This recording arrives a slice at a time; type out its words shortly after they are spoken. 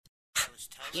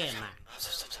Yeah, man.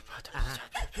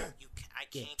 I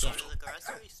can't go to the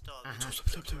grocery store.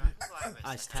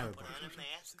 Oh, it's terrible. Put on a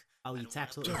mask. Oh, you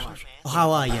tackle it. Oh,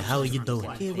 how are you? How are you doing?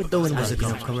 Yeah, we're doing How's it good.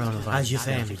 going? Coronavirus. How's your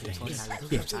family?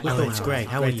 Yeah, we're doing great.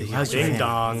 How are you? How's your Ding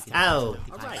family? dong. Oh.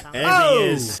 There he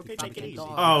is.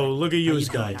 Oh, look at you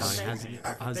How guys. doing?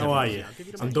 How are you?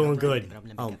 I'm doing good.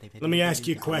 Oh, Let me ask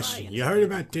you a question. You heard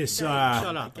about this, shut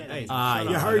up. Hey,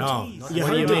 you heard, you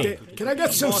heard that can I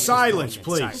get some silence,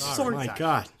 please? Oh my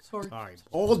God.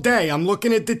 All day I'm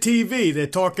looking at the TV. They're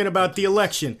talking about the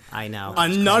election. I know.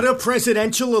 Another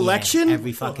presidential election?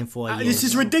 Every fucking 4 years. This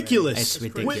is ridiculous. It's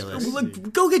ridiculous.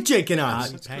 Go get Jake and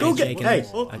Oz. Go get. Jake and Hey,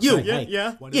 Oz. you. Hey.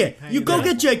 Yeah, you go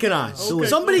get Jake and Oz. Do it.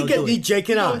 Somebody Go get do me it. Jake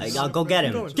and Oz. Hey, I'll go get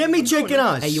him. Get me Jake and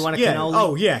Oz. Hey, you want a yeah. cannoli?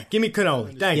 Oh, yeah. Give me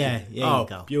cannoli. Thank Yeah, you. there you Oh,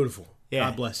 go. beautiful. Yeah.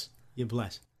 God bless. You're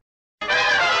blessed.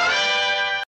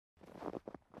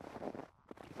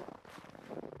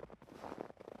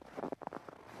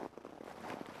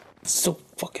 It's so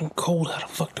fucking cold. How the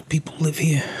fuck do people live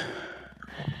here?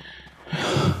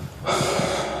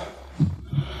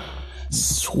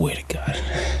 Swear to God.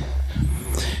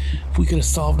 If we could have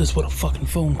solved this with a fucking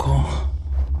phone call.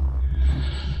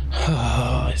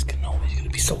 This cannolis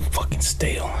gonna be so fucking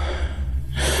stale.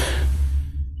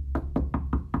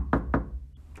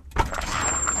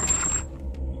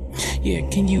 Yeah,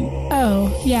 can you...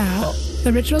 Oh, yeah.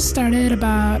 The ritual started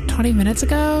about 20 minutes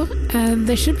ago, and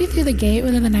they should be through the gate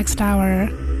within the next hour.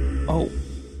 Oh,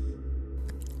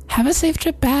 Have a safe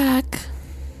trip back.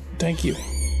 thank you.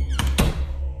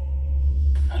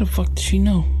 How the fuck does she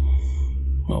know?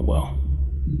 Oh, well.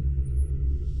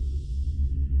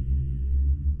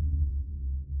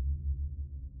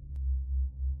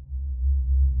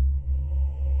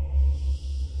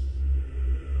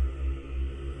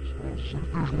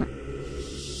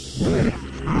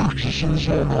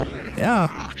 Ja.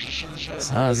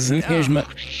 Sind hier mal.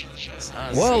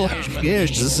 Well, hier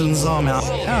sind so mal.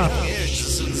 Ja.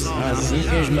 Sind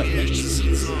hier mal.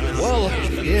 Well,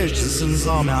 hier sind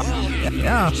so mal.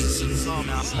 Ja.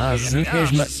 Sind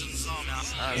hier mal.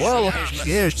 Well,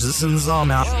 hier sind so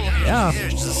mal. Ja.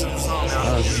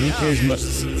 Sind hier mal.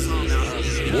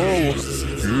 Well,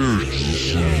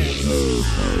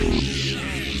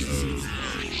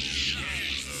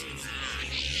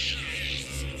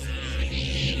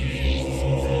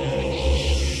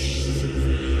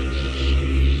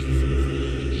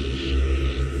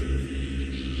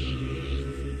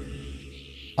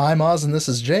 I'm Oz and this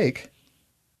is Jake.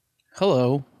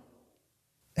 Hello.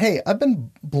 Hey, I've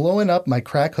been blowing up my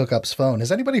crack hookup's phone.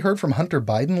 Has anybody heard from Hunter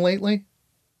Biden lately?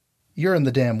 You're in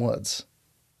the damn woods.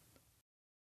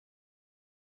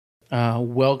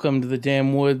 Welcome to the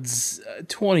Damn Woods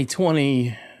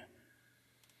 2020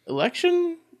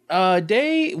 election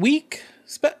day, week,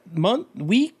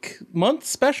 month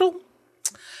special.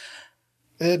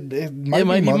 It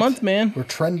might, be month, man. We're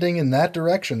trending in that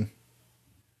direction.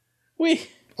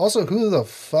 Also, who the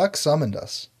fuck summoned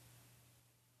us?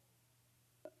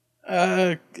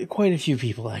 Quite a few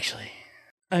people, actually.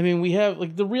 I mean, we have,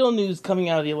 like, the real news coming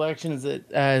out of the election is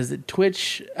that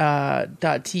Twitch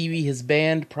 .tv has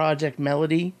banned Project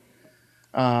Melody,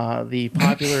 the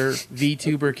popular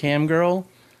VTuber cam girl.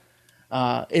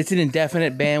 It's an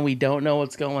indefinite ban. We don't know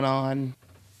what's going on.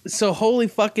 So, holy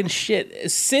fucking shit.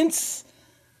 Since,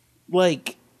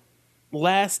 like,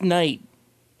 last night,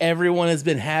 everyone has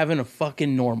been having a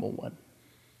fucking normal one.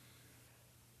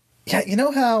 Yeah, you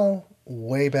know how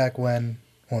way back when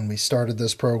we started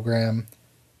this program,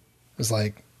 it was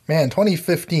like, man,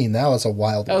 2015, that was a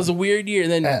wild one. That was a weird year.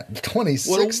 And then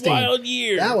 2016, what a wild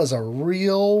year. That was a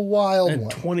real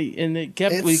wild one. And it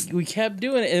kept we kept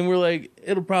doing it, and we're like,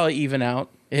 it'll probably even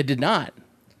out. It did not.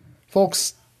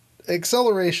 Folks,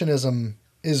 accelerationism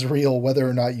is real whether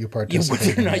or not you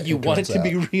participate. Whether or not you want it to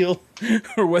be real,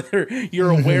 or whether you're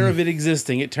aware of it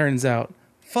existing, it turns out.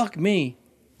 Fuck me.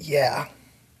 Yeah.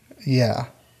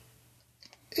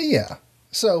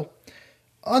 So,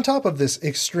 on top of this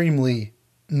extremely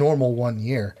normal 1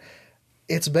 year,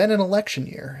 it's been an election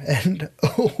year, and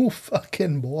oh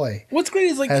fucking boy. What's great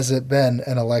is, like, has it been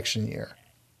an election year?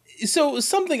 So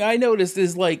something I noticed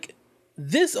is, like,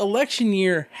 this election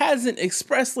year hasn't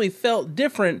expressly felt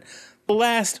different the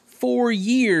last 4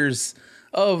 years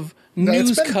of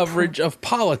news coverage of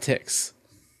politics.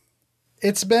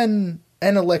 It's been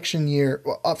an election year.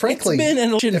 Frankly, it's been an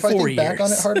election if I think back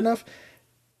on it hard enough,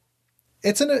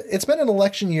 it's been an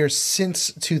election year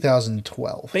since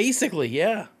 2012. Basically,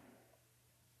 yeah.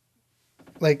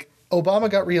 Like, Obama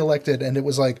got reelected, and it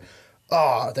was like,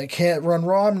 oh, they can't run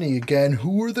Romney again.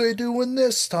 Who are they doing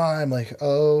this time? Like,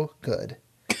 oh, good.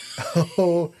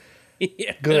 Oh,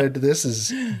 Good. This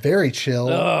is very chill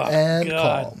and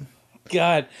calm.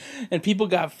 God. And people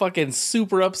got fucking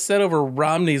super upset over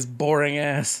Romney's boring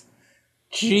ass.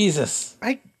 Jesus.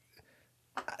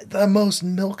 The most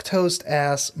milquetoast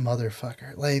ass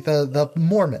motherfucker. Like the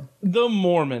Mormon. The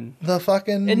Mormon. The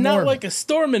fucking And not Mormon. like a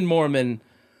Stormin' Mormon,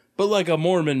 but like a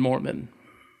Mormon.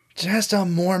 Just a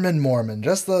Mormon.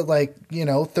 Just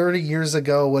the 30 years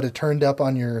ago would have turned up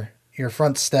on your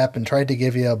front step and tried to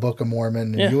give you a Book of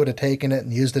Mormon, and you would have taken it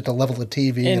and used it to level the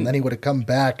TV, and then he would have come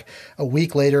back a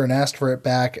week later and asked for it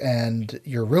back, and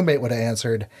your roommate would have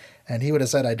answered, and he would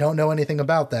have said, I don't know anything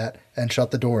about that, and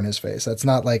shut the door in his face. That's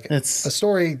not like a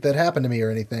story that happened to me or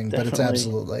anything, but it's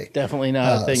absolutely definitely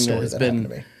not a thing that has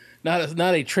been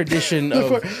not a tradition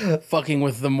of fucking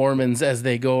with the Mormons as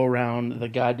they go around the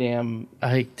goddamn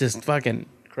just fucking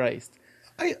Christ.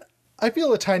 I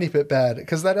feel a tiny bit bad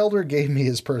because that elder gave me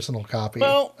his personal copy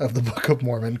of the Book of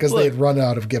Mormon because they had run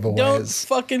out of giveaways. Don't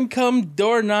fucking come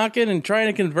door knocking and trying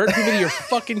to convert people to your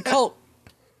fucking cult.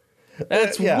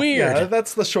 That's weird. Yeah,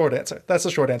 that's the short answer.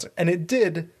 And it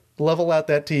did level out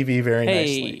that TV very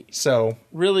nicely. So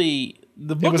really,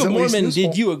 the Book of Mormon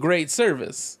did you a great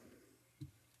service.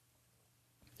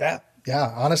 Yeah.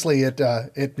 Honestly,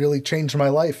 it really changed my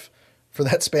life for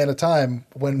that span of time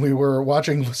when we were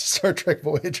watching Star Trek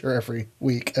Voyager every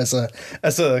week as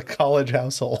a college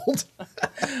household.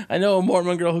 I know a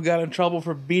Mormon girl who got in trouble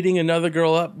for beating another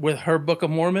girl up with her Book of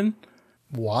Mormon.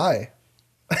 Why?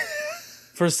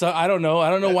 I don't know. I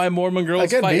don't know why Mormon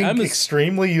girls fight. Being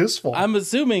extremely useful. I'm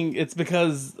assuming it's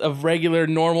because of regular,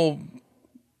 normal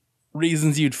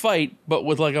reasons you'd fight, but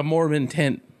with like a Mormon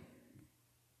tint.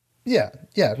 Yeah.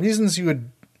 Reasons you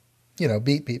would,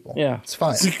 beat people. Yeah. It's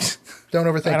fine. Don't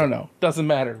overthink it. I don't know. Doesn't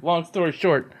matter. Long story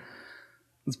short,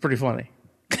 it's pretty funny.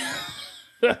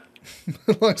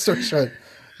 Long story short,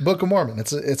 Book of Mormon.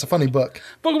 It's a funny book.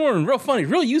 Book of Mormon, real funny,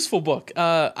 real useful book.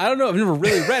 I don't know. I've never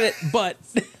really read it, but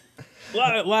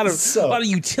a lot of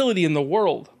utility in the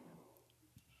world.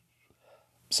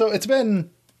 So it's been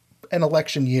an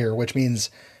election year, which means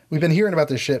we've been hearing about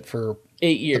this shit for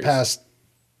 8 years. The past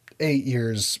 8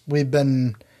 years. We've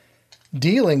been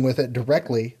dealing with it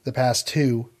directly the past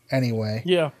 2 anyway.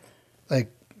 Yeah.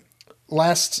 Like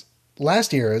last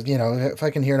year, if I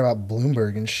can hear about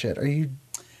Bloomberg and shit, are you...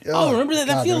 Oh, remember that?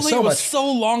 That feels like it was so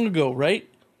long ago, right?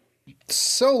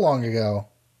 So long ago.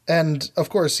 And, of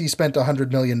course, he spent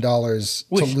 $100 million to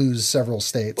lose several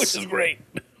states. Which is great.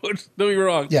 Don't get me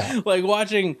wrong. Yeah. Like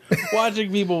watching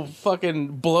people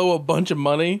fucking blow a bunch of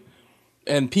money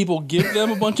and people give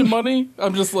them a bunch of money.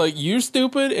 I'm just like, you're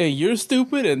stupid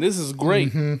and this is great.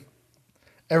 Mm-hmm.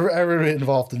 Everybody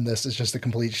involved in this is just a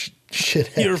complete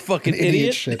shithead. You're a fucking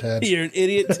idiot. Shithead. You're an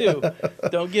idiot too.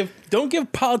 Don't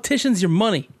give politicians your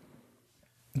money.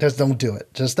 Just don't do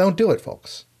it. Just don't do it,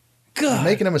 folks. God. You're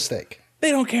making a mistake.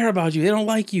 They don't care about you. They don't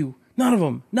like you. None of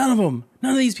them. None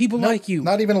of these people like you.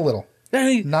 Not even a little.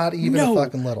 Not even a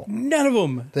fucking little. None of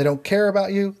them. They don't care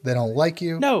about you. They don't like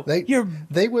you. No.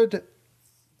 They would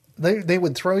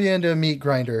throw you into a meat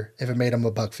grinder if it made them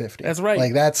 $1.50. That's right.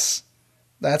 Like that's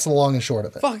the long and short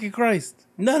of it. Fucking Christ.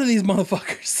 None of these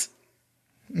motherfuckers.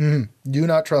 Do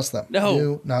not trust them. No.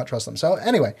 Do not trust them. So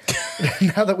anyway,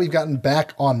 now that we've gotten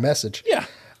back on message. Yeah.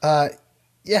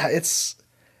 It's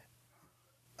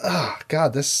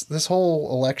God, this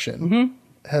whole election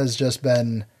has just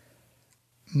been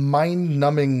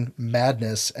mind-numbing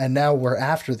madness, and now we're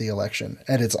after the election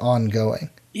and it's ongoing.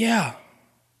 Yeah.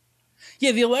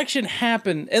 Yeah, the election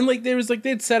happened, and like there was like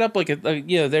they'd set up like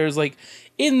there was like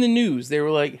in the news they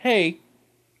were like, hey,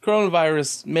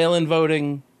 coronavirus, mail-in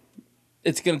voting,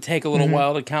 it's going to take a little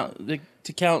while to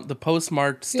count the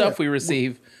postmarked stuff we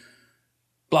receive.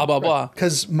 Blah blah blah.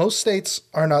 Because most states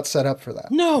are not set up for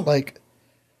that. No, like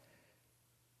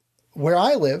where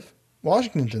I live,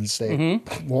 Washington State.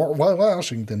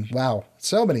 Washington. Wow,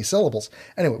 so many syllables.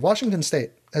 Anyway, Washington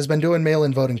State has been doing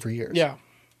mail-in voting for years. Yeah.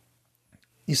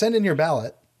 You send in your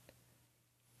ballot,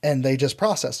 and they just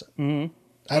process it. Mm-hmm.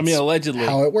 I mean, allegedly.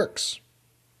 How it works.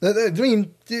 I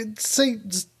mean,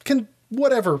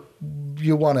 whatever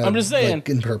you want to. I'm just saying,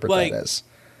 interpret that as.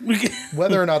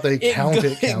 Whether or not they count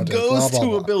it. It goes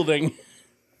to a building.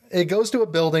 It goes to a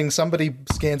building. Somebody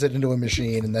scans it into a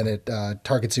machine, and then it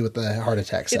targets you with the heart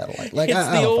attack satellite. Like it's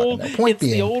I don't fucking know. Point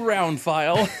being, the old round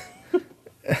file.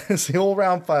 It's the old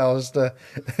round file.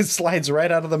 It slides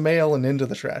right out of the mail and into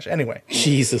the trash. Anyway,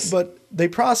 Jesus. But they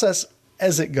process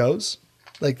as it goes.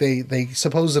 Like they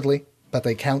supposedly, but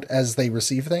they count as they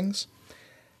receive things.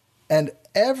 And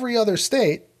every other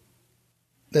state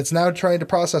that's now trying to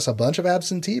process a bunch of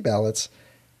absentee ballots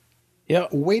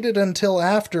waited until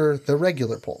after the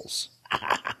regular polls.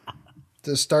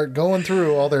 to start going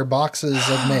through all their boxes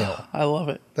of mail I love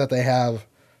it. that they have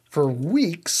for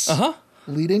weeks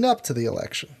leading up to the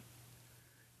election.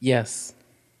 Yes.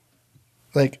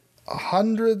 Like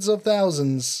hundreds of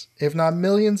thousands, if not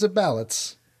millions of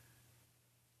ballots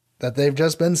that they've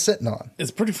just been sitting on.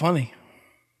 It's pretty funny.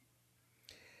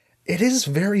 It is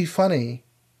very funny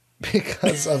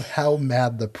because of how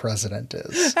mad the president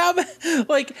is. How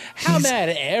mad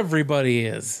everybody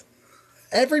is.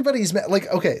 Everybody's mad. Like,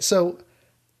 okay, so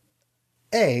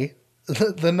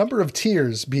the number of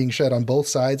tears being shed on both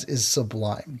sides is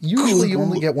sublime. Usually you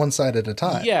only get one side at a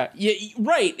time. Yeah,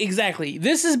 right, exactly.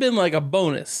 This has been like a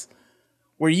bonus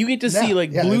where you get to see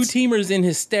blue teamers in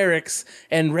hysterics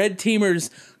and red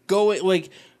teamers go like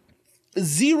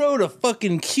 0 to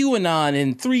fucking QAnon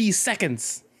in 3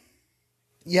 seconds.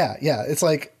 Yeah. It's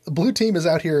like the blue team is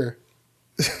out here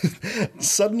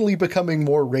suddenly becoming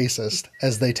more racist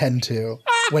as they tend to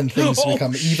when things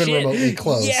become even remotely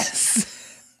close. Yes.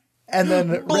 And then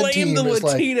red team the is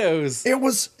Latinos.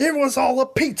 Like, it was all a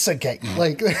Pizzagate.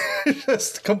 Like,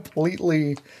 just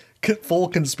completely full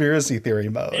conspiracy theory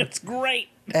mode. It's great.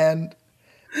 And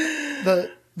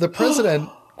the president,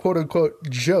 quote unquote,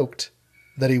 joked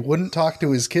that he wouldn't talk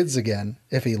to his kids again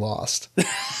if he lost.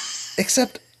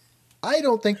 Except I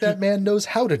don't think that man knows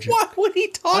how to joke. Why would he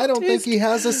talk I don't think he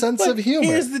has a sense of humor.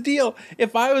 Here's the deal.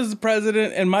 If I was the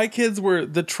president and my kids were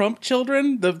the Trump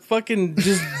children, the fucking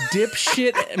just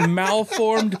dipshit,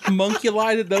 malformed,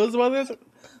 monkey-eyed those mothers,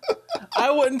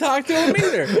 I wouldn't talk to him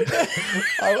either.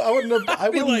 I wouldn't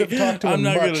have talked to him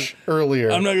much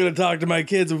earlier. I'm not going to talk to my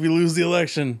kids if we lose the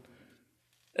election.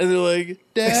 And they're like,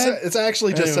 Dad? It's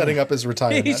actually just setting up his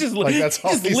retirement. He just, that's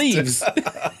all he leaves.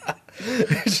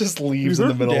 He just leaves in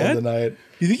the middle of the night.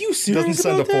 You think you serious? Doesn't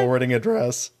send about a forwarding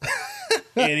address.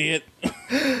 Idiot.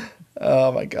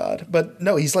 Oh my God. But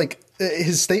no, he's like,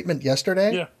 his statement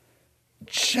yesterday,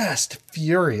 just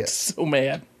furious. So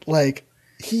mad. Like,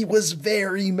 he was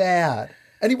very mad.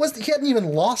 And he hadn't even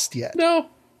lost yet. No.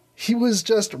 He was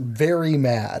just very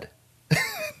mad.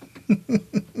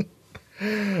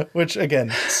 Which,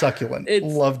 again, succulent.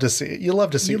 Love to see it. You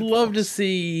love to see it. You love to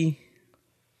see...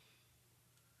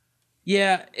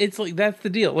 Yeah, it's like, that's the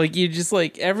deal. Like, you just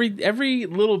like, every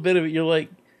little bit of it, you're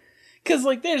like... Because,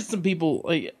 like, there's some people,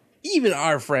 like, even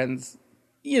our friends,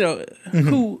 you know,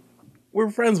 who...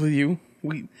 We're friends with you.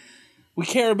 We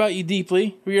care about you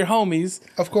deeply. We're your homies.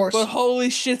 Of course. But holy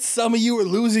shit, some of you are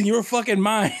losing your fucking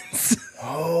minds.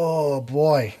 Oh,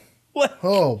 boy.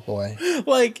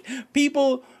 Like,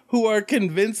 people who are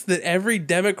convinced that every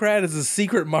Democrat is a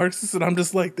secret Marxist, and I'm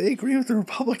just like, they agree with the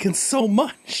Republicans so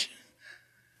much.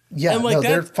 Yeah, and like no,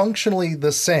 they're functionally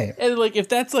the same. And like, if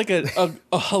that's like a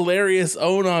hilarious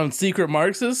own on secret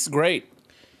Marxists, great.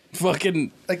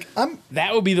 Fucking like,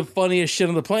 that would be the funniest shit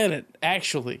on the planet,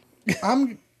 actually.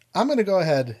 I'm going to go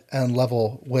ahead and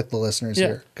level with the listeners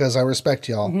here because I respect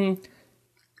y'all. Mm-hmm.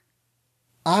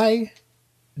 I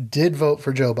did vote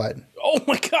for Joe Biden. Oh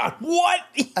my God, what?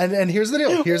 And here's the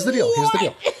deal.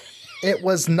 It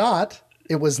was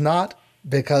not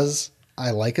because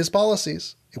I like his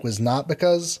policies. It was not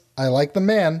because I like the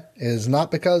man. It is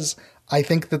not because I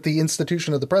think that the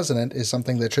institution of the president is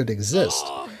something that should exist.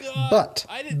 Oh, but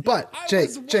Jake,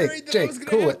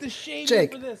 cool it.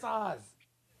 Jake,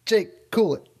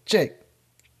 cool it. Jake,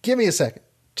 give me a second.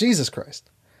 Jesus Christ.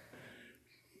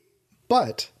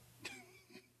 But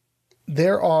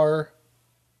there are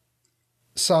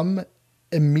some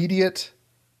immediate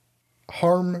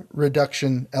harm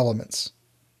reduction elements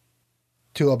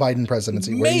to a Biden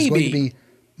presidency where he's going to be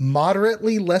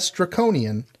moderately less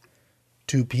draconian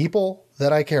to people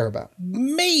that I care about.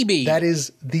 Maybe. That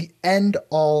is the end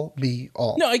all be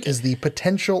all. No, is the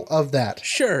potential of that.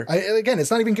 Sure. Again,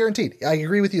 it's not even guaranteed. I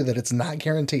agree with you that it's not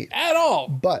guaranteed. At all.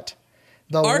 But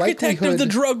the architect of the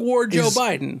drug war, Joe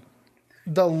Biden.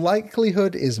 The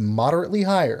likelihood is moderately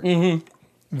higher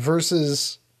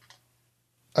versus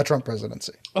a Trump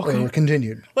presidency or a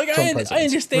continued Trump presidency. I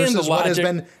understand versus the logic. What has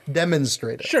been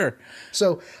demonstrated. Sure.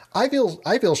 So I feel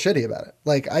shitty about it.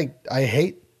 Like I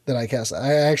hate that I cast.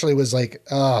 I actually was like,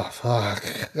 oh fuck,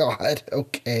 God,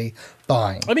 okay,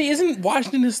 fine. I mean, isn't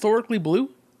Washington historically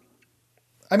blue?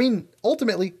 I mean,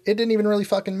 ultimately, it didn't even really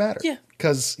fucking matter. Yeah.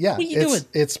 Because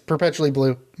it's perpetually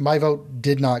blue. My vote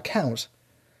did not count.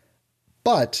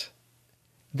 But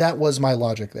that was my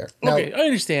logic there. Now, okay, I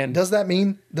understand. Does that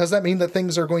mean that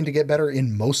things are going to get better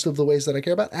in most of the ways that I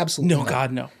care about? Absolutely no, not.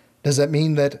 God, no. Does that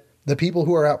mean that the people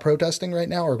who are out protesting right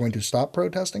now are going to stop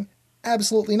protesting?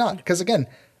 Absolutely not. Because again,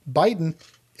 Biden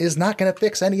is not going to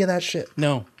fix any of that shit.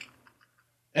 No.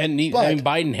 And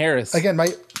Biden Harris. Again,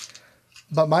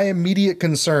 But my immediate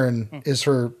concern is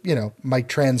for, my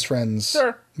trans friends,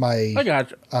 Sure. I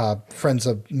got you. friends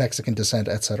of Mexican descent,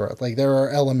 etc. Like, there are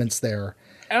elements there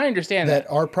I understand that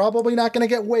are probably not going to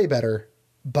get way better,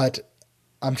 but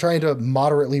I'm trying to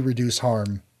moderately reduce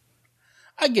harm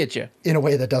I get you. in a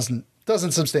way that doesn't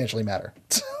substantially matter.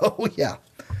 So, yeah.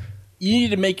 You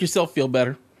need to make yourself feel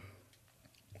better.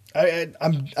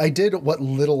 I did what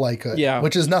little I could,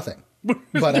 which is nothing.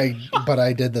 But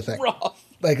I did the thing. Rough.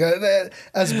 Like,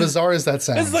 as bizarre as that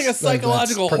sounds. This is like a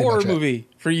psychological horror movie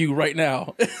for you right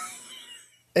now.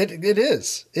 It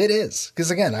is.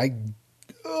 Because again, I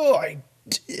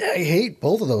hate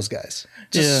both of those guys.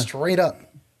 Just straight up.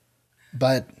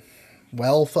 But,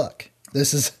 well, fuck.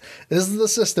 This is the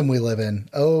system we live in.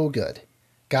 Oh, good.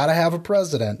 Gotta have a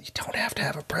president. You don't have to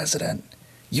have a president.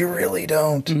 You really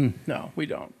don't. No, we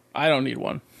don't. I don't need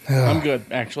one. I'm good,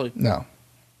 actually. No.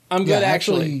 I'm good,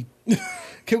 actually.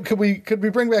 Could we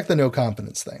bring back the no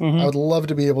confidence thing? I would love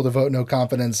to be able to vote no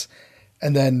confidence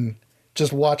and then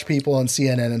just watch people on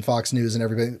CNN and Fox News and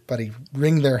everybody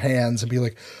wring their hands and be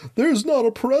like, there's not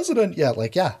a president yet.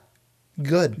 Like, yeah,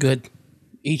 good.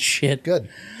 Eat shit. Good.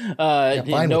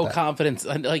 No confidence.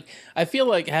 Like, I feel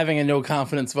like having a no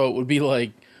confidence vote would be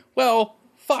like, well,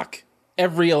 fuck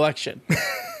every election.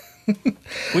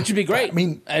 Which would be great. I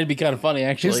mean, it'd be kind of funny,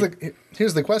 actually.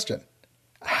 Here's the question.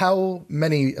 How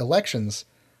many elections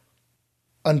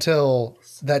until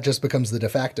that just becomes the de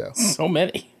facto? So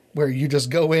many. Where you just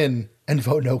go in and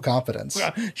vote no confidence.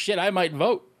 Shit, I might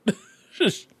vote.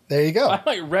 There you go. I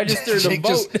might register to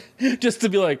vote just to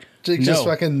be like, Jake just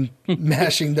fucking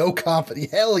mashing no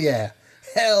confidence. Hell yeah.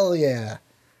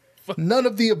 None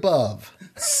of the above.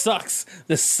 Sucks.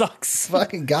 This sucks.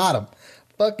 Fucking got him.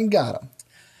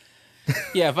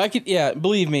 Yeah, if I could,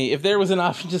 believe me, if there was an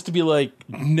option just to be like,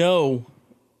 no,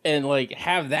 and like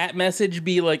have that message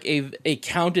be like a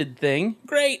counted thing,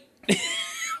 great.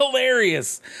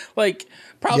 Hilarious. Like,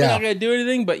 probably not going to do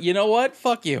anything, but you know what?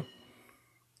 Fuck you.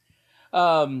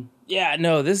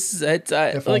 This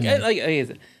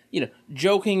is,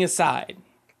 joking aside,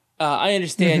 I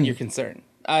understand your concern.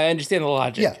 I understand the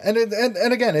logic. Yeah,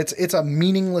 and again, it's a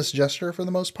meaningless gesture for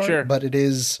the most part, but it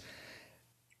is,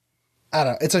 I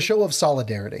don't know, it's a show of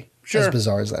solidarity, as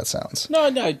bizarre as that sounds.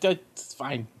 No, it's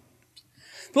fine.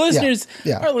 The listeners,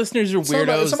 our listeners are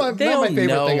weirdos. Not my favorite thing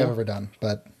I've ever done,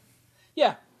 but...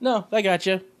 Yeah, no, I got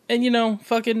you. And,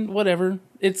 fucking whatever.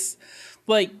 It's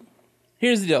like,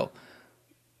 here's the deal.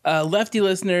 Lefty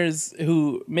listeners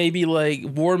who may be like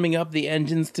warming up the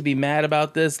engines to be mad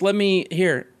about this,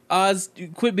 Oz,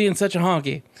 quit being such a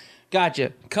honky.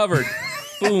 Gotcha. Covered.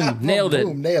 Boom. Nailed it.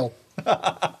 Boom. Nail.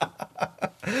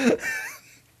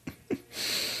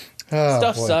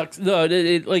 Stuff sucks. No,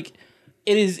 it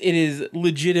is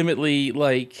legitimately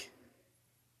like,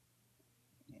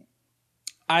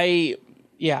 I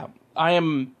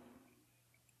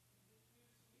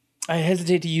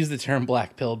hesitate to use the term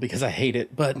black pill because I hate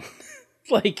it, but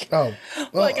like, that's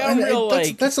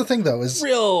the thing though, is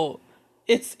real.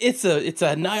 It's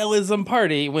a nihilism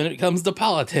party when it comes to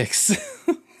politics.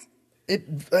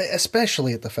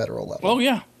 Especially at the federal level. Oh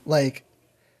yeah. Like,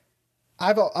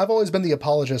 I've always been the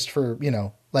apologist for,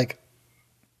 like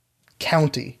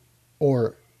county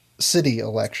or city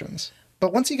elections.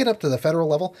 But once you get up to the federal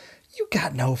level, you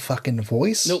got no fucking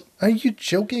voice. Nope. Are you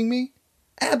joking me?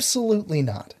 Absolutely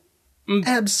not.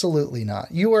 Absolutely not.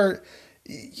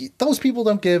 Those people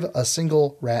don't give a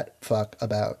single rat fuck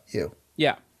about you.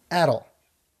 Yeah. At all.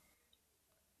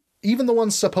 Even the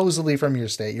ones supposedly from your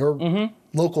state, your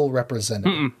local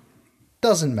representative.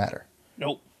 Doesn't matter.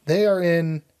 Nope. They are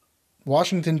in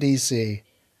Washington, D.C.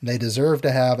 They deserve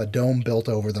to have a dome built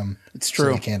over them. It's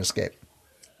true. So they can't escape.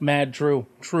 Mad true.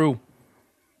 True.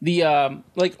 The, I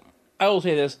will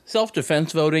say this,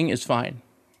 self-defense voting is fine.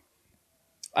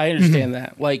 I understand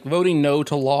that. Like, voting no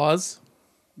to laws,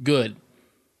 good.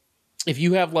 If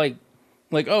you have, we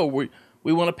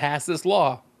want to pass this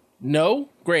law. No?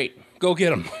 Great. Go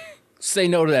get them. Say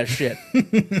no to that shit.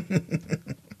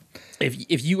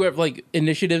 If you have,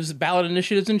 initiatives, ballot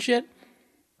initiatives and shit,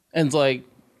 and it's like,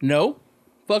 no,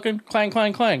 fucking clang,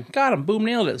 clang, clang. Got them. Boom,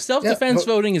 nailed it. Self-defense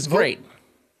voting is great.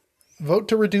 Vote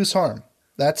to reduce harm.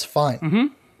 That's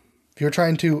fine. If you're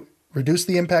trying to reduce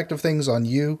the impact of things on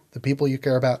you, the people you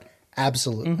care about,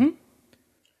 absolutely.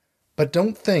 But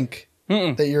don't think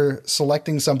that you're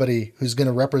selecting somebody who's going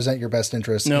to represent your best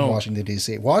interests in Washington,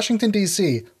 D.C. Washington,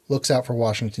 D.C. looks out for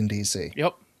Washington, D.C.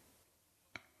 Yep.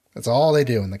 That's all they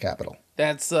do in the Capitol.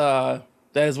 That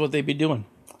is what they be doing.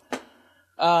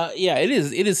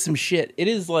 It is some shit. It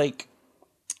is like,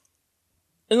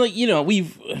 and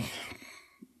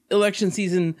election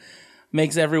season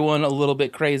makes everyone a little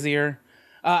bit crazier.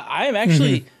 I am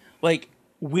actually like,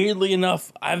 weirdly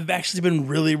enough, I've actually been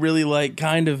really, really like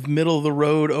kind of middle of the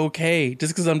road okay,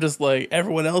 just because I'm just like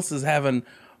everyone else is having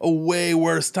a way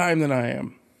worse time than I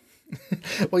am.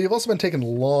 Well, you've also been taking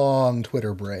long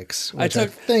Twitter breaks, which I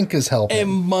took think is helping. A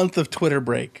month of Twitter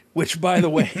break, which, by the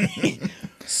way,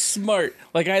 smart.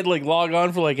 Like, I'd like log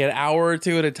on for like an hour or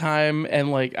two at a time, and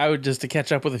like I would just to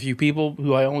catch up with a few people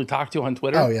who I only talk to on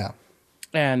Twitter. Oh yeah,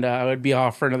 and I would be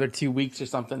off for another 2 weeks or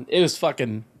something. It was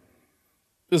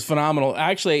phenomenal.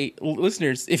 Actually,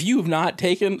 listeners, if you have not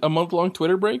taken a month-long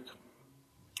Twitter break,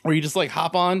 or you just like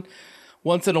hop on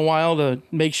once in a while to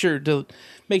make sure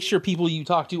people you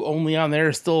talk to only on there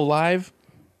are still alive,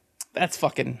 it's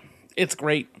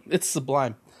great. It's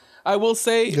sublime. I will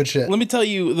say, good shit. Let me tell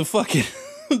you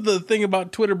the thing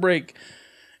about Twitter break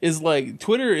is like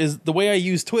Twitter is the way I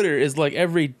use Twitter is like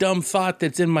every dumb thought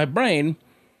that's in my brain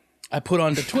I put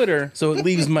onto Twitter so it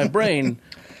leaves my brain.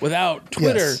 Without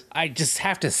Twitter, yes. I just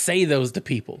have to say those to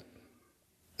people.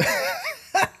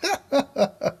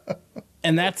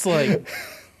 And that's a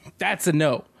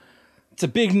no. It's a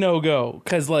big no-go.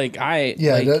 Because, like,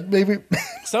 maybe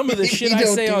some of the shit I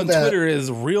say on Twitter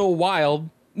is real wild.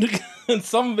 And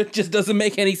some of it just doesn't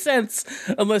make any sense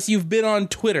unless you've been on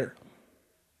Twitter.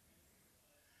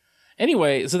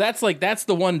 Anyway, so that's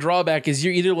the one drawback is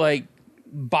you're either, like,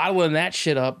 bottling that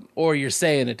shit up or you're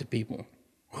saying it to people.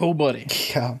 Oh, buddy.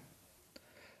 Yeah.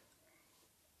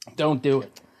 Don't do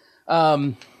it.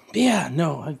 Yeah,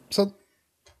 no. So,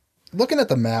 looking at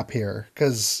the map here,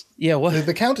 because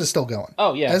the count is still going.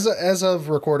 Oh, yeah. As of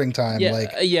recording time.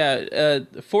 Yeah,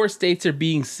 4 states are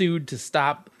being sued to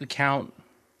stop the count.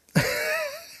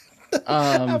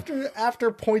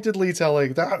 After pointedly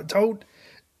telling, don't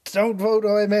vote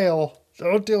by mail.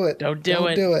 Don't do it. Don't do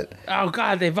it. Oh,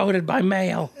 God, they voted by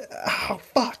mail. Oh,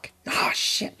 fuck. Oh,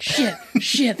 shit.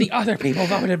 The other people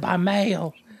voted by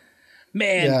mail.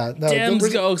 Man, yeah, no,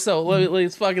 Dems go. So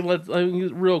let's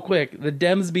real quick. The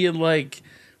Dems being like,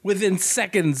 within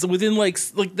seconds, within like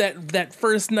that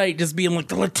first night, just being like,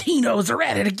 the Latinos are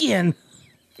at it again.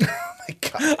 Oh, my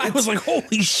God. I was like,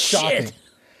 holy shocking. Shit.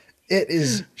 It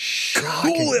is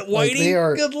shocking. Cool it,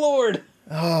 Whitey. Good Lord.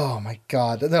 Oh, my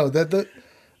God. No, the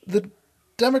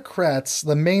Democrats,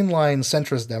 the mainline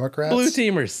centrist Democrats, blue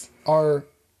teamers, are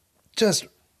just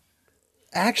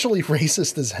actually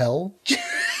racist as hell,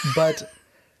 but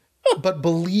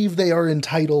believe they are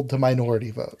entitled to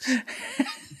minority votes.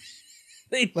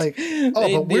 But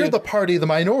we're the party the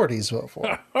minorities vote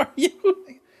for. Are you?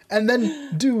 And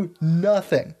then do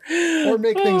nothing or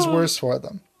make things worse for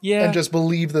them. Yeah. And just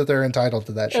believe that they're entitled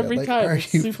to that shit. Every like, time. are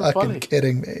you fucking funny.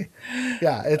 kidding me?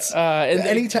 Yeah, it's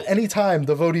anytime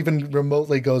the vote even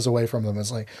remotely goes away from them,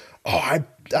 it's like, oh,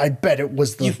 I bet it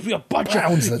was the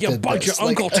Browns that did this. You bunch of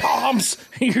Uncle Toms.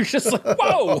 You're just like,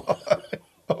 whoa.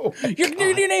 Oh your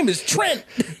name is Trent.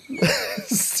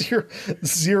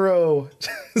 Zero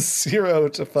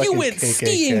to fucking You went KKK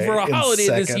skiing for a holiday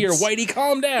seconds. this year, Whitey.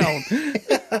 Calm down.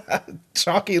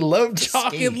 Chalky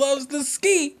loves to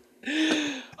ski.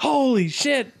 Holy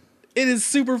shit. It is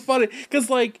super funny.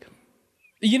 Because, like,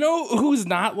 you know who's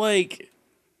not, like,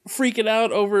 freaking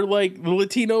out over, like, the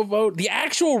Latino vote? The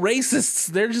actual racists.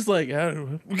 They're just like, I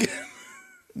don't know.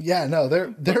 Yeah, no,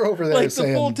 they're over there like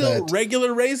saying the full tilt regular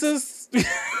racists.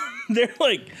 They're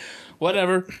like,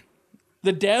 whatever.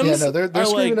 The Dems they're are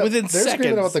like within they're seconds.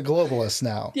 screaming about the globalists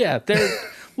now. Yeah, they're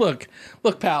look,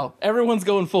 pal. Everyone's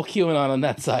going full QAnon on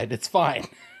that side. It's fine.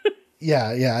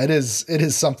 Yeah, it is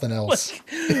something else.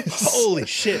 Holy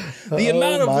shit. The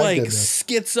amount of like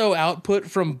schizo output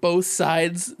from both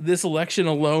sides this election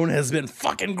alone has been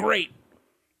fucking great.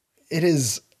 It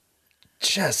is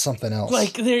just something else.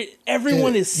 Like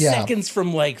everyone is seconds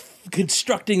from like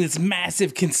constructing this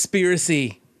massive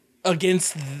conspiracy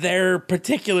against their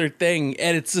particular thing,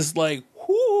 and it's just like,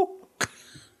 whoo.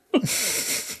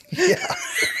 Yeah.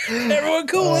 Everyone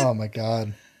cool. Oh my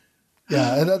God.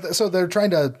 Yeah, and so they're trying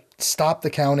to stop the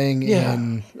counting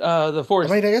in the fourth.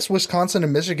 I mean, I guess Wisconsin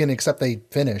and Michigan, except they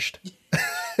finished.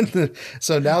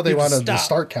 So now they want them to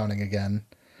start counting again.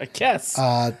 I guess.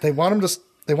 They want them to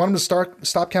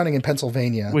stop counting in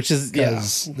Pennsylvania, which is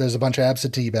because there's a bunch of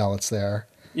absentee ballots there.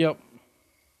 Yep.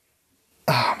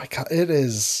 Oh my God, it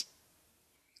is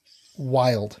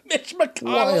wild. Mitch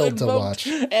McConnell to watch.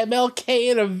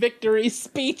 MLK in a victory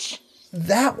speech.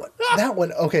 That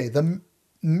one. Okay, the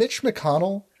Mitch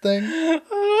McConnell thing.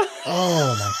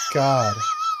 Oh my God.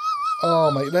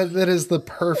 Oh my, that is the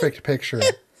perfect picture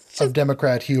of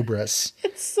Democrat hubris.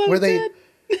 It's so where good.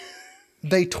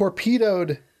 they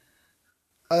torpedoed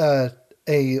a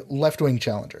left-wing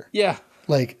challenger. Yeah.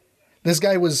 Like, this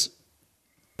guy was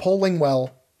polling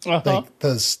well. Uh-huh. Like,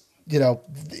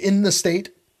 in the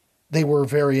state, they were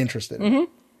very interested in.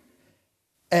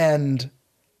 And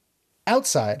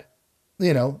outside,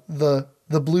 the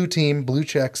blue team, blue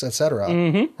checks, etc.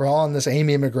 We're all on this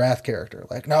Amy McGrath character.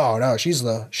 Like, no, she's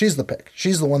the pick.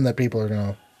 She's the one that people are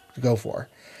going to go for.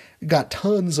 Got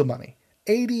tons of money.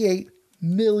 $88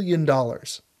 million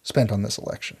spent on this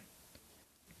election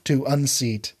to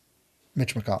unseat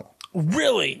Mitch McConnell.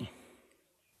 Really?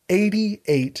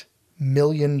 $88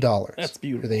 million. That's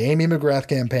beautiful. For the Amy McGrath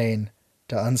campaign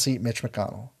to unseat Mitch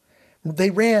McConnell. They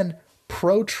ran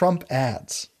pro-Trump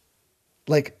ads,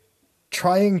 like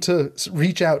trying to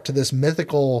reach out to this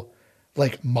mythical,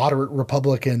 like moderate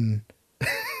Republican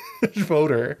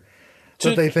voter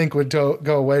that they think would go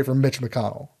away from Mitch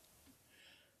McConnell.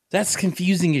 That's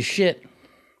confusing as shit.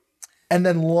 And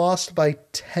then lost by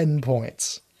 10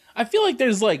 points. I feel like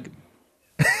there's like,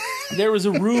 there was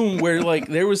a room where like,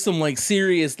 there was some like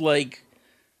serious like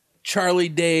Charlie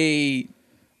Day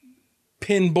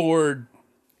pinboard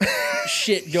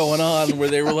shit going on where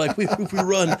they were like, if we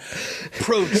run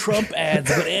pro-Trump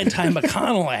ads but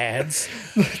anti-McConnell ads,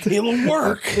 it'll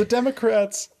work. The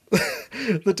Democrats,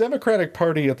 the Democratic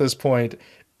Party at this point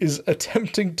is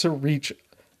attempting to reach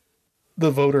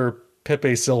the voter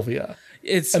Pepe Sylvia.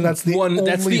 That's the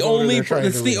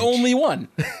only one.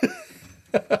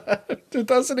 It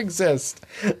doesn't exist.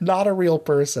 Not a real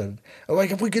person.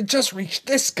 Like, if we could just reach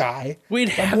this guy, we'd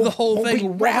have the whole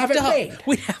thing wrapped up.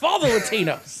 We'd have all the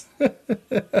Latinos.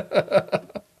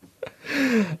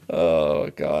 Oh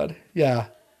God. Yeah.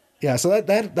 So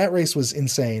that race was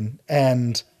insane.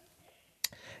 And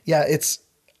yeah, it's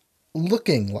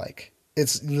looking like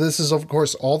this is, of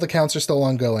course, all the counts are still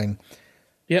ongoing.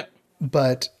 Yep.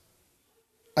 But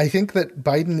I think that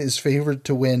Biden is favored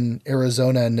to win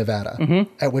Arizona and Nevada,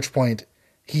 at which point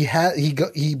he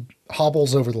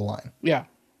hobbles over the line. Yeah.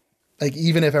 Like,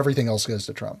 even if everything else goes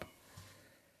to Trump.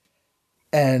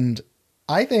 And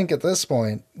I think at this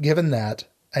point, given that,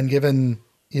 and given,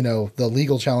 the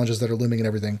legal challenges that are looming and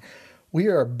everything, we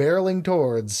are barreling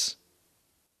towards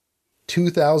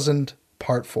 2000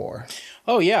 Part 4.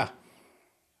 Oh, yeah.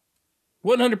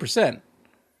 100%.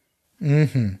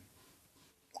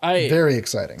 Very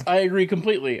exciting. I agree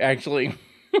completely, actually.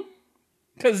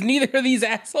 Because neither of these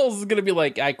assholes is going to be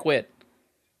like, I quit.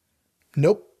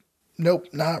 Nope.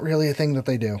 Not really a thing that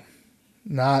they do.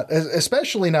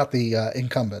 Especially not the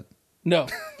incumbent. No.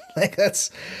 Like,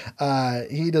 that's,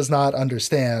 he does not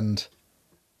understand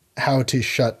how to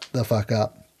shut the fuck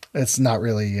up. It's not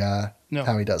really how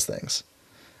he does things.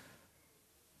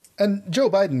 And Joe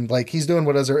Biden, like, he's doing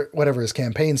whatever his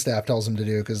campaign staff tells him to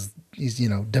do because he's,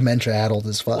 dementia-addled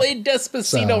as fuck. Play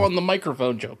Despacito on the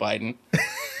microphone, Joe Biden.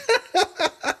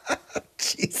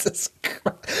 Jesus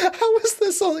Christ. How was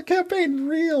this on the campaign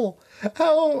real?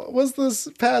 How was this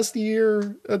past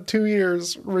year, 2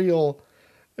 years real?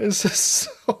 It's just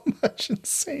so much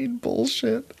insane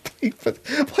bullshit.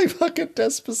 Play fucking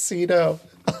Despacito.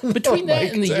 Between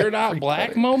that and the "You're Not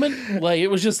Black" moment, like, it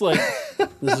was just like,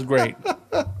 this is great.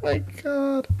 Oh my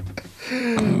God.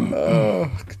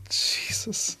 Oh,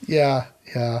 Jesus. Yeah.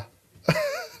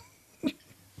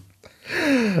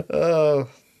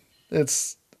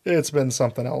 It's been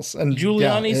something else. And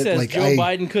Giuliani says Joe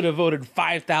Biden could have voted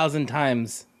 5,000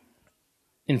 times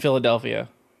in Philadelphia.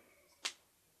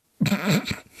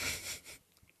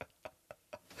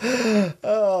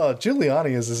 Oh,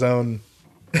 Giuliani is his own.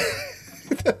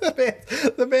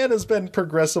 The man has been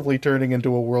progressively turning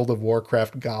into a World of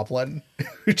Warcraft goblin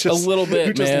who just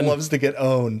loves to get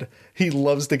owned. He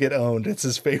loves to get owned. It's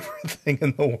his favorite thing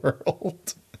in the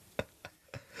world.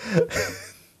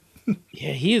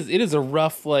 Yeah, it is a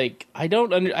rough, like, I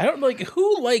don't like,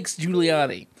 who likes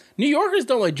Giuliani? New Yorkers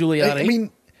don't like Giuliani. I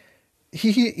mean,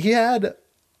 he had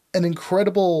an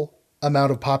incredible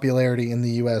amount of popularity in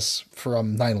the U.S.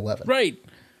 from 9/11. Right.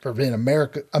 For being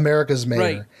America's mayor.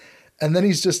 Right. And then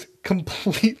he's just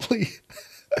completely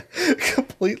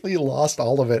lost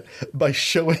all of it by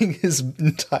showing his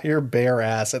entire bare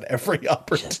ass at every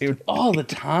opportunity. Just all the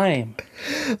time.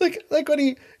 Like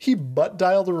when he butt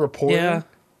dialed a reporter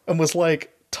and was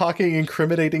like talking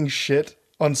incriminating shit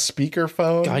on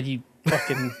speakerphone. God, you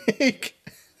fucking...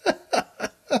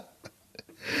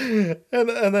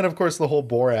 And then, of course, the whole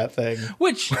Borat thing.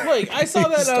 Which, like, I saw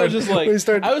that and I was just like,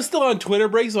 I was still on Twitter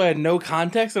break, so I had no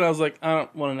context, and I was like, I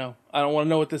don't want to know. I don't want to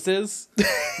know what this is.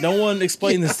 No one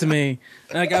explain this to me.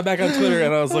 And I got back on Twitter,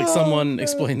 and I was like, someone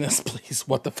explain this, please.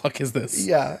 What the fuck is this?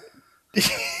 Yeah.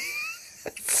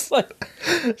 It's like...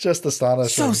 just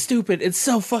astonishing. So stupid. It's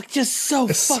so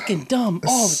fucking dumb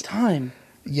all the time.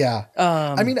 Yeah.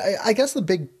 I mean, I guess the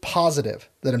big positive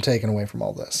that I'm taking away from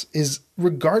all this is,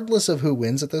 regardless of who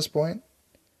wins at this point,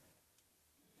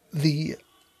 the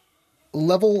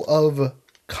level of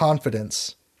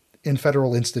confidence in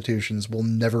federal institutions will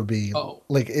never be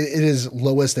like it is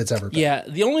lowest it's ever been. Yeah,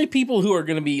 the only people who are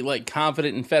going to be like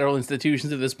confident in federal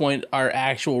institutions at this point are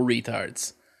actual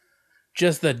retards.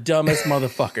 Just the dumbest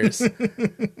motherfuckers.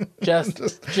 just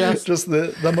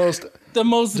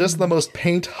the most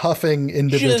paint huffing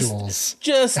individuals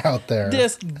just out there.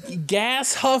 Just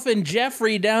gas huffing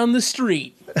Jeffrey down the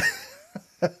street.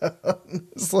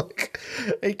 It's like,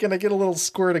 hey, can I get a little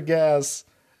squirt of gas?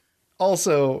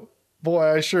 Also,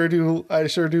 boy, I sure do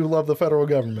love the federal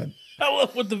government. I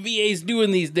love what the VA's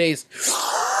doing these days.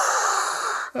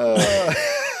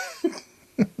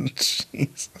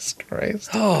 Jesus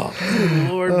Christ. Oh, good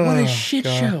Lord. What a shit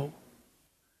show.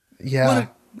 Yeah.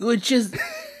 I've just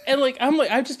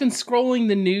been scrolling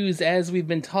the news as we've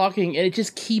been talking, and it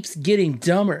just keeps getting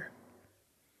dumber.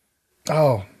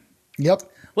 Oh, yep.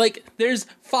 Like, there's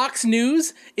Fox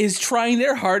News is trying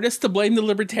their hardest to blame the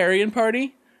Libertarian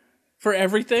Party for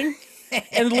everything.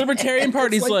 And the Libertarian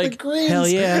Party's like hell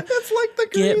yeah. It's like the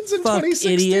Greens in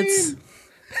 2016. Idiots.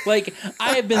 Like,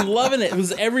 I have been loving it. It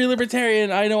was every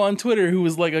libertarian I know on Twitter who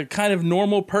was like a kind of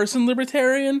normal person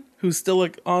libertarian who's still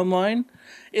like online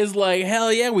is like,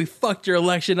 hell yeah, we fucked your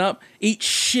election up. Eat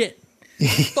shit.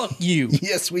 Fuck you.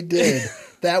 Yes, we did.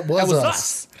 That was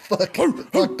us. Fuck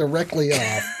directly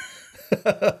off.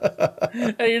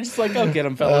 And you're just like, oh, get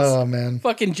him, fellas. Oh, man.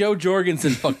 Fucking Joe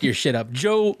Jorgensen fucked your shit up.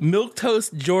 Joe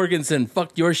Milquetoast Jorgensen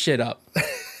fucked your shit up.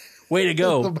 Way to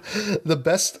go.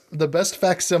 The best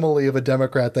facsimile of a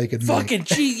Democrat they could fucking make.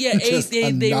 Gee, yeah,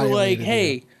 they were like,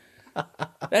 hey,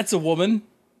 that's a woman.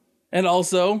 And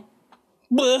also,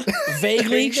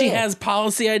 vaguely, she has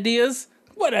policy ideas.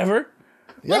 Whatever.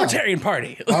 Yeah. Libertarian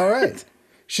Party. All right.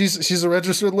 She's a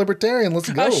registered libertarian. Let's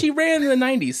go. She ran in the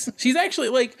 90s. She's actually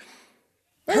like,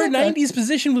 her 90s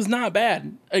position was not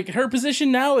bad. Like, her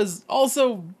position now is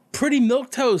also pretty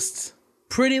milquetoast.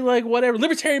 Pretty like whatever.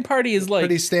 Libertarian Party is like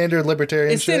pretty standard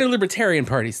libertarian. It's standard Libertarian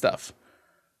Party stuff.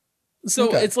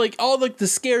 So it's like all like the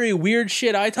scary weird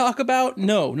shit I talk about.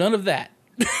 No, none of that.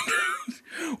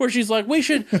 Where she's like, we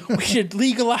should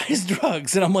legalize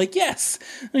drugs, and I'm like, yes.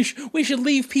 We should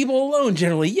leave people alone.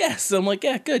 Generally, yes. I'm like,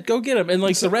 yeah, good, go get them. And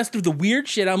like the rest of the weird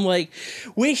shit, I'm like,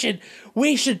 we should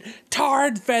tar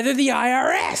and feather the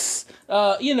IRS.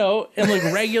 And like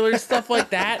regular stuff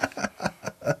like that.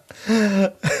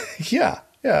 Yeah,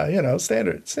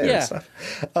 standard stuff.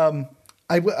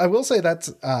 I will say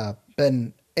that's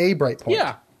been a bright point.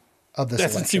 Yeah, of this.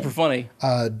 That's election. Super funny.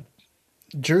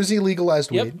 Jersey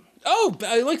legalized weed. Oh,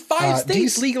 like 5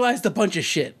 states legalized a bunch of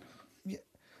shit.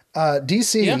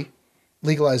 DC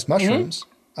legalized mushrooms,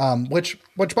 which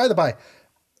by the by,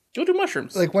 go do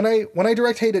mushrooms. Like when I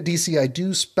direct hate at DC, I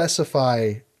do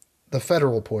specify the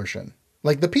federal portion.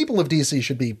 Like the people of DC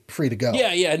should be free to go.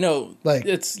 Yeah, no. Like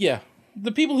it's the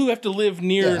people who have to live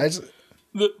near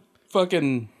the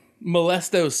fucking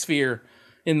molestosphere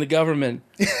in the government.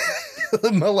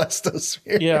 The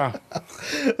molestosphere. Yeah.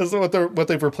 That's what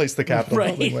they've replaced the Capitol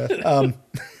building with.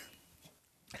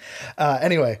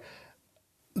 Anyway,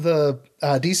 the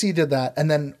DC did that,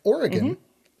 and then Oregon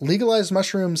legalized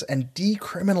mushrooms and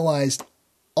decriminalized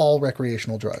all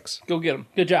recreational drugs. Go get them.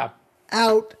 Good job.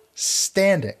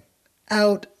 Outstanding.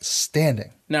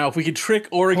 Now, if we could trick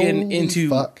Oregon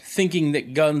into thinking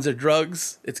that guns are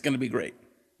drugs, it's going to be great.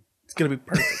 It's going to be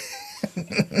perfect.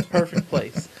 Perfect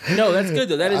place. No, that's good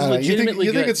though. That is legitimately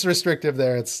you good. think it's restrictive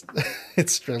there? It's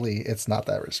not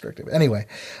that restrictive. Anyway,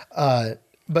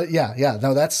 but yeah.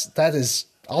 No, that is.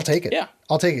 I'll take it. Yeah,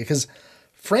 I'll take it because,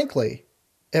 frankly,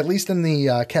 at least in the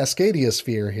Cascadia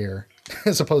sphere here,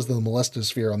 as opposed to the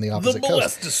molestosphere on the opposite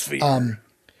coast. The molestosphere.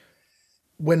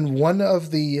 When one of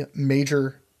the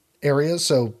major areas,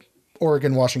 so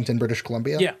Oregon, Washington, British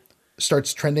Columbia,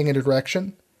 starts trending in a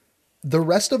direction, the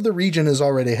rest of the region is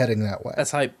already heading that way.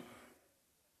 That's hype.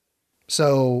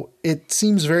 So it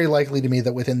seems very likely to me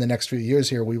that within the next few years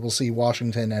here, we will see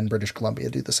Washington and British Columbia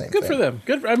do the same thing. Good for them.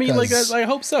 Good. I mean, like, I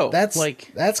hope so.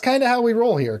 That's kind of how we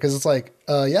roll here. Cause it's like,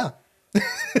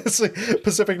 it's like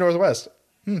Pacific Northwest.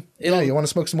 You want to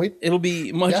smoke some weed? It'll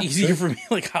be much easier for me.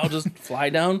 Like I'll just fly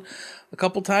down a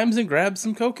couple times and grab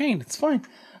some cocaine. It's fine.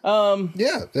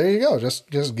 Yeah, there you go.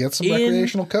 Just get some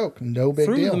recreational coke. No big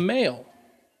deal. Through the mail.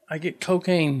 I get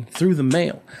cocaine through the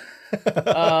mail.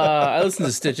 I listen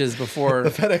to Stitches before. The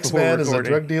FedEx man is a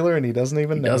drug dealer and he doesn't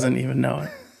even know it. Doesn't even know it.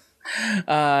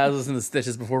 I listen to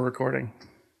Stitches before recording,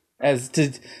 as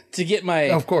to get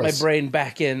my brain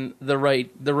back in the right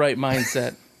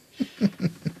mindset.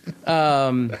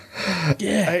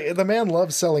 The man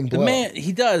loves selling blow. The man,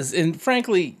 he does, and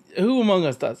frankly, who among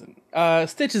us doesn't?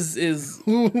 Stitches is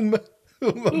Who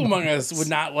among us would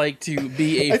not like to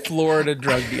be a Florida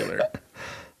drug dealer?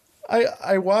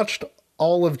 I watched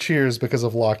all of Cheers because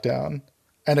of lockdown,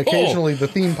 and occasionally the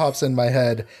theme pops in my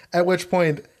head, at which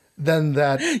point then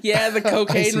that the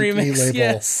cocaine ICP remix, label,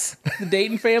 yes, the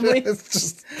Dayton Family. It's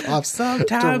just pops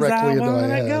Sometimes directly I into my wanna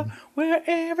head. go where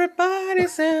everybody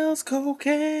sells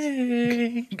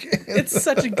cocaine. It's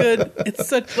such a good. It's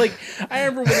such like I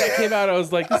remember when that came out. I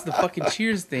was like, "This is the fucking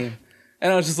Cheers theme,"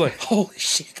 and I was just like, "Holy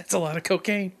shit, that's a lot of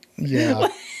cocaine." Yeah.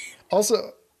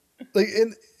 Also, like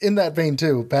in that vein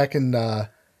too, back in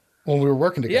when we were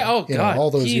working together,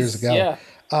 all those years ago.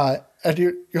 Yeah. And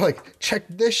you're like, check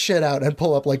this shit out, and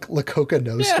pull up like La Coca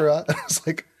Nostra. And I was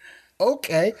like,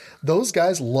 okay, those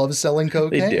guys love selling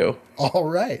cocaine. They do. All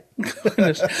right.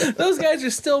 Those guys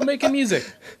are still making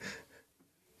music.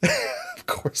 Of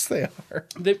course they are.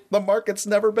 The market's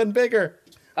never been bigger.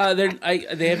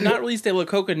 They have not released a La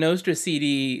Coca Nostra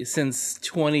CD since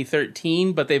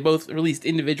 2013, but they both released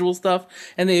individual stuff,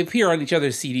 and they appear on each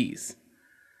other's CDs.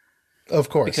 Of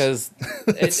course. Because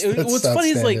what's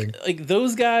funny is like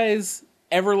those guys,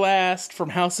 Everlast from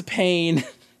House of Pain,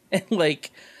 and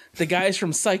like the guys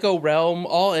from Psycho Realm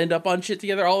all end up on shit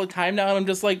together all the time now. And I'm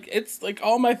just like, it's like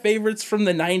all my favorites from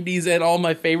the 90s and all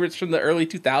my favorites from the early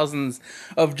 2000s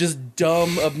of just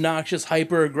dumb, obnoxious,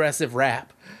 hyper aggressive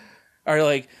rap are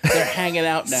like, they're hanging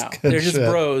out now. They're just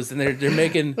bros and they're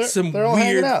making some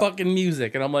weird fucking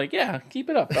music. And I'm like, yeah, keep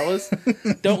it up, fellas.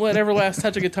 Don't let Everlast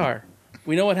touch a guitar.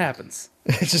 We know what happens.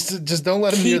 just don't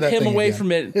let him hear that Keep him thing away again.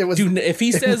 from it. Dude, if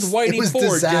he says Whitey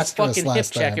Ford, just fucking hip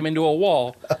check him into a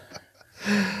wall.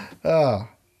 Oh.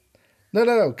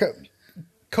 No.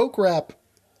 Coke rap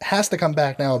has to come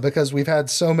back now because we've had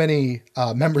so many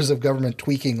members of government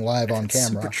tweaking live on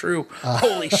camera. Super true.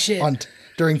 Holy shit.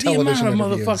 During television the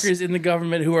amount interviews. of motherfuckers in the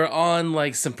government who are on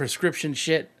like some prescription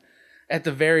shit at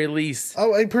the very least.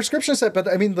 Oh, a prescription set, but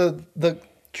I mean the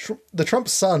Trump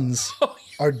sons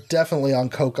are definitely on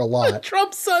coke a lot. The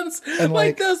Trump sons, and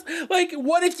like those, like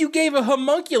what if you gave a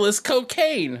homunculus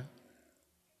cocaine?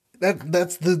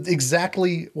 That's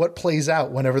exactly what plays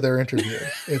out whenever they're interviewed.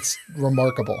 It's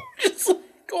remarkable. It's like,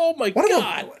 oh my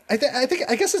god! I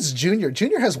guess it's Junior.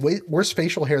 Junior has way worse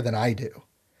facial hair than I do,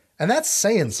 and that's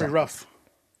saying something. Pretty rough.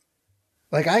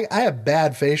 Like I have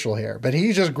bad facial hair, but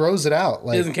he just grows it out.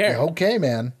 Like, he doesn't care. Okay,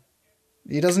 man.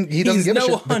 He doesn't give a shit.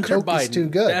 The coke is too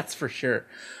good. That's for sure.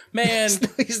 Man,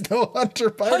 he's no Hunter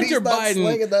Biden. Hunter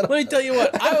Biden. Let me tell you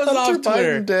what. I was off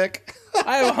Twitter. Biden dick.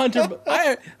 I have a Hunter.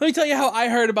 Let me tell you how I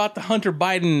heard about the Hunter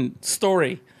Biden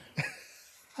story.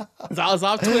 I was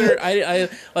off Twitter. I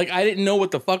didn't know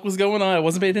what the fuck was going on. I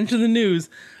wasn't paying attention to the news.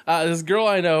 This girl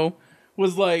I know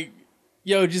was like,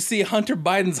 "Yo, did you see Hunter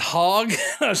Biden's hog?"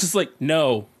 I was just like,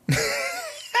 "No."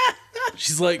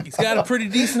 She's like, "He's got a pretty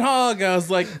decent hog." I was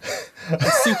like, "I'm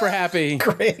super happy."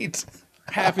 Great.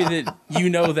 Happy that you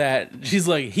know that. She's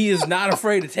like, "He is not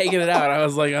afraid of taking it out." I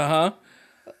was like, "Uh-huh."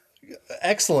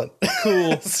 Excellent.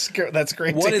 Cool. That's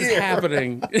great. What is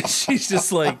happening? She's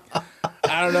just like,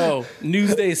 I don't know.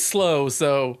 Newsday's slow,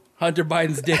 so Hunter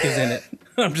Biden's dick is in it.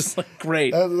 I'm just like,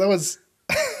 great. That was.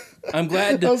 I'm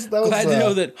glad to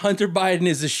know that Hunter Biden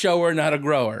is a shower, not a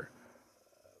grower.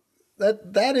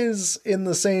 That is in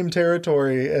the same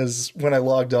territory as when I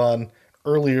logged on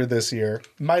earlier this year.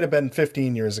 Might have been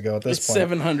 15 years ago at this it's point.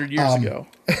 700 years ago.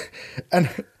 And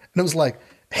it was like,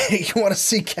 hey, you want to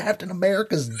see Captain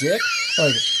America's dick?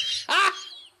 Like,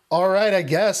 all right, I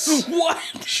guess. What?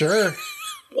 Sure.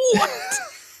 What?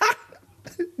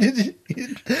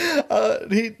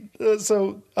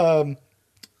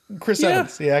 Chris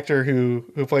Evans, the actor who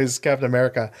plays Captain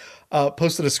America,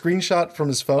 posted a screenshot from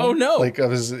his phone. Oh no! Like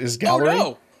of his gallery. Oh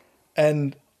no!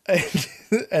 And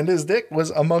his dick was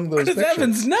among those Chris pictures.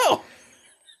 Evans, no!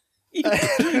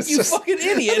 You fucking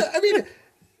idiot!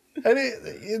 I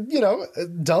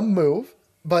mean, dumb move,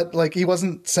 but like he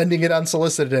wasn't sending it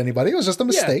unsolicited to anybody. It was just a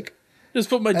mistake. Yeah. Just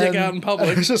put my dick out in public.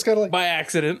 It was just kind of like by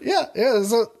accident. Yeah.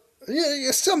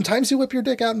 Sometimes you whip your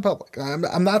dick out in public.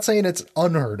 I'm not saying it's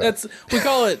unheard of. We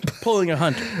call it pulling a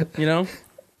hunter, you know?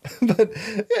 But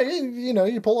yeah,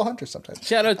 you pull a hunter sometimes.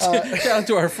 Shout out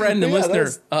to our friend and listener,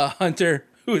 Hunter,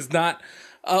 who is not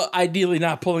ideally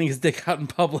not pulling his dick out in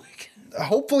public.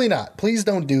 Hopefully not. Please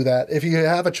don't do that. If you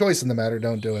have a choice in the matter,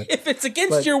 don't do it. If it's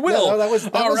against your will,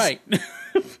 right.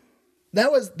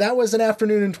 That was an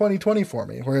afternoon in 2020 for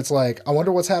me, where it's like, I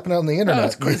wonder what's happening on the internet.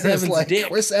 It's Chris Evans' like dick.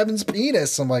 Chris Evans'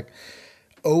 penis. I'm like,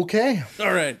 okay,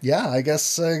 all right, yeah, I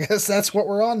guess that's what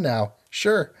we're on now.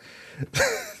 Sure.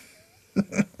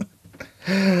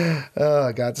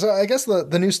 Oh God. So I guess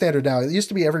the new standard now. It used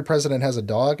to be every president has a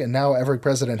dog, and now every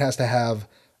president has to have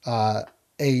a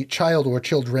a child or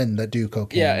children that do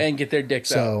cocaine. Yeah, and get their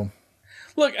dicks out. So,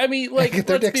 Look, I mean, like, Get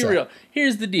their let's dicks be out. real.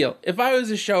 Here's the deal. If I was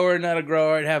a shower, not a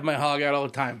grower, I'd have my hog out all the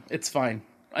time. It's fine.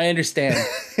 I understand.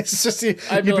 it's just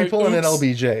I'd you'd be like, pulling an oops.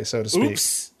 LBJ, so to speak.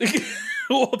 Oops.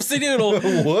 Whoopsie doodle.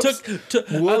 Whoops.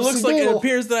 It looks like it Whoopsie-doodle.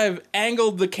 appears that I've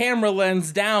angled the camera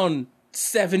lens down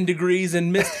 7 degrees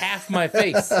and missed half my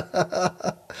face.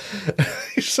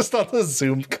 He's just on the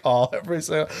Zoom call every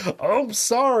second. Oh,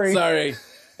 sorry. Sorry,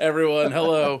 everyone.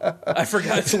 Hello. I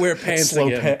forgot to wear pants Slow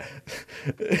again.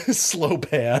 pan. Slow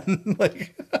pan.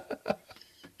 Like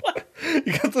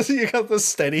you got the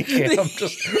steady cam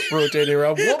just rotating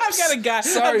around. Whoops. I've got a guy.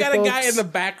 Sorry, I've got a guy folks. in the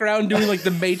background doing like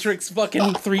the Matrix fucking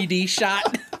 3D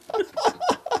shot.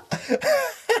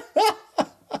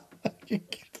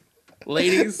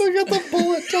 Ladies, Look at the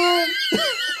bullet time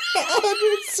on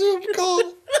your Zoom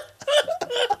call.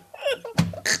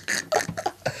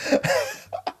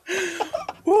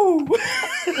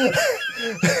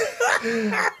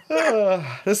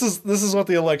 This is what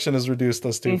the election has reduced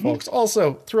us to, folks.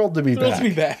 Also, thrilled to be thrilled back. to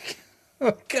be back.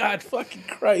 God fucking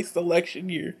Christ, election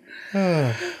year.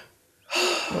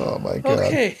 Oh my god.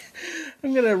 Okay,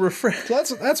 I'm gonna refresh.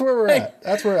 That's where we're at.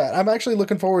 That's where we're at. I'm actually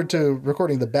looking forward to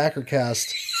recording the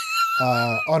Backercast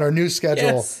on our new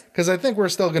schedule because I think we're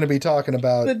still going to be talking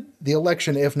about the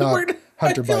election, if not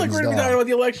Hunter I feel Biden's like we're going to dong. be talking about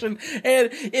the election, and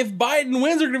if Biden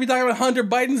wins, we're going to be talking about Hunter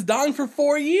Biden's dong for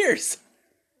 4 years.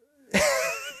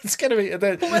 It's going to be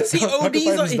that Unless he Hunter ODs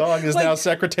Biden's on- dong is like- now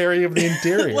Secretary of the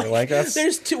Interior. like that's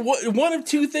There's one of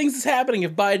two things is happening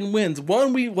if Biden wins.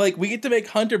 One, we get to make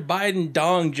Hunter Biden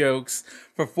dong jokes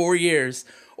for 4 years,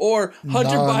 or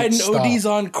Hunter Biden Non-stop. ODs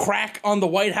on crack on the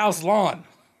White House lawn.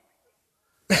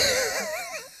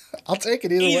 I'll take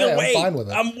it either, Either way, I'm fine with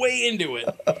it. I'm way into it.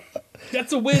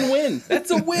 That's a win-win. That's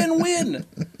a win-win.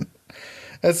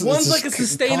 That's One's just like a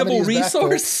sustainable comedy is back,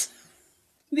 resource.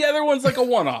 The other one's like a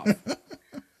one-off. folks.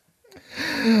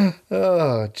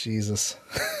 Oh Jesus.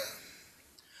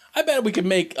 I bet we could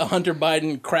make a Hunter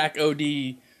Biden crack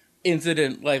OD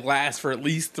incident like last for at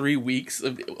least 3 weeks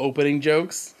of opening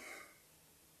jokes.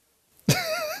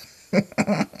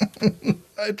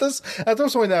 At this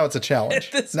point now, it's a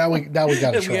challenge. this Now we got to We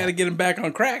got to try. get him back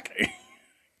on crack.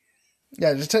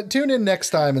 Yeah, just tune in next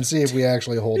time and see if we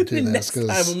actually hold to this. Next time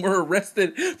Because when we're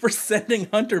arrested for sending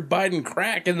Hunter Biden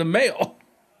crack in the mail.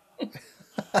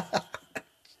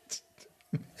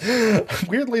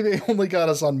 weirdly, they only got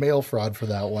us on mail fraud for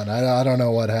that one. I don't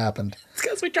know what happened. It's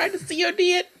because we tried to COD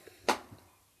it.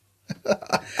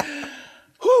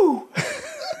 Whew.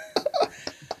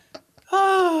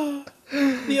 Oh,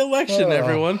 the election,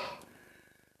 everyone.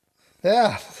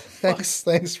 Yeah, thanks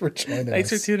for joining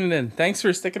Thanks us. for tuning in. Thanks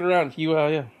for sticking around.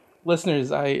 You,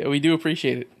 listeners, we do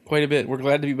appreciate it quite a bit. We're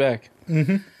glad to be back.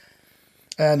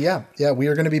 And yeah, we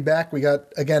are going to be back. We got,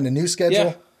 again, a new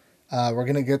schedule. We're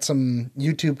going to get some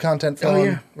YouTube content filmed.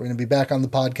 yeah. We're going to be back on the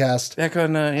podcast. Back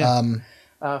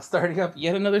on, starting up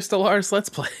yet another Stellaris Let's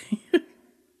Play.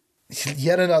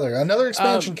 Yet another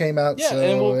expansion came out. Yeah,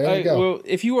 so and there you go. well,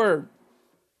 if you are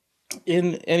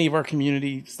in any of our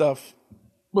community stuff,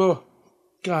 oh,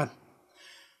 God,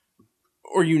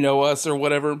 or you know us or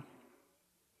whatever,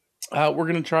 we're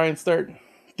going to try and start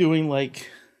doing like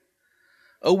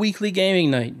a weekly gaming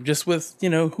night just with,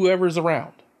 whoever's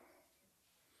around.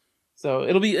 So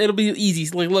it'll be easy,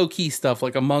 like low key stuff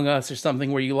like Among Us or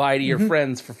something where you lie to your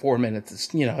friends for 4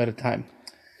 minutes, at a time.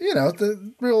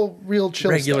 The real chill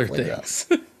Regular stuff like that.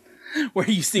 things. Where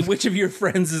you see which of your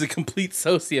friends is a complete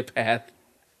sociopath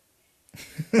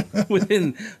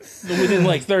within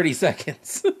like 30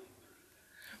 seconds.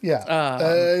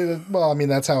 Yeah. Well, I mean,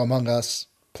 that's how Among Us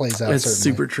plays out. That's certainly.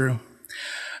 super true.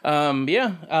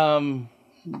 Yeah,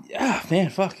 man,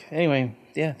 fuck. Anyway,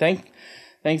 yeah,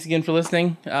 thanks again for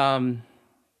listening. And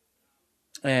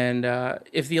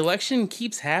if the election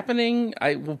keeps happening,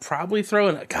 I will probably throw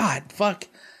in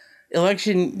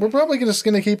election. We're probably just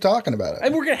going to keep talking about it.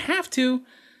 And we're gonna have to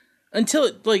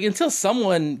until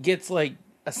someone gets like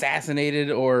assassinated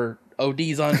or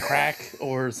ODs on crack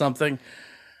or something.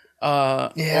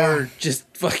 Or just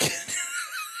fucking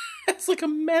it's like a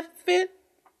meth fit.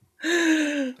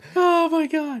 Oh my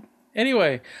god.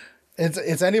 Anyway,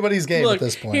 it's anybody's game look, at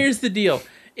this point. here's the deal.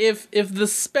 If the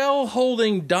spell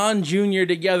holding Don Jr.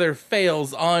 together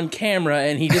fails on camera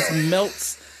and he just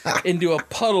melts into a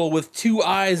puddle with 2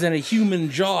 eyes and a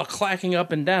human jaw clacking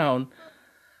up and down,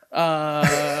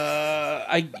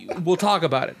 we'll talk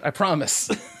about it. I promise.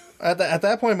 At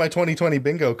that point, my 2020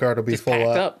 bingo card will be full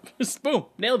Packed up. up. Just boom.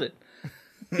 Nailed it.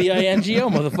 BINGO,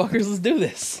 motherfuckers. Let's do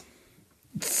this.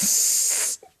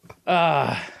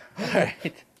 All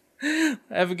right.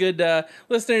 Have a good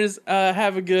listeners.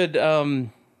 Have a good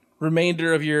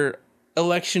remainder of your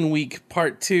election week,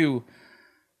 part 2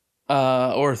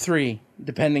 or 3,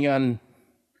 depending on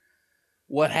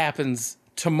what happens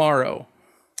tomorrow.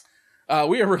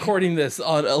 We are recording this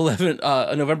on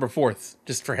November 4th,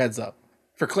 just for heads up,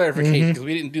 for clarification, because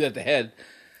we didn't do that ahead.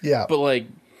 Yeah. But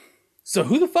so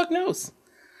who the fuck knows?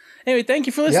 Anyway, thank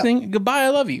you for listening. Goodbye. I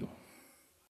love you.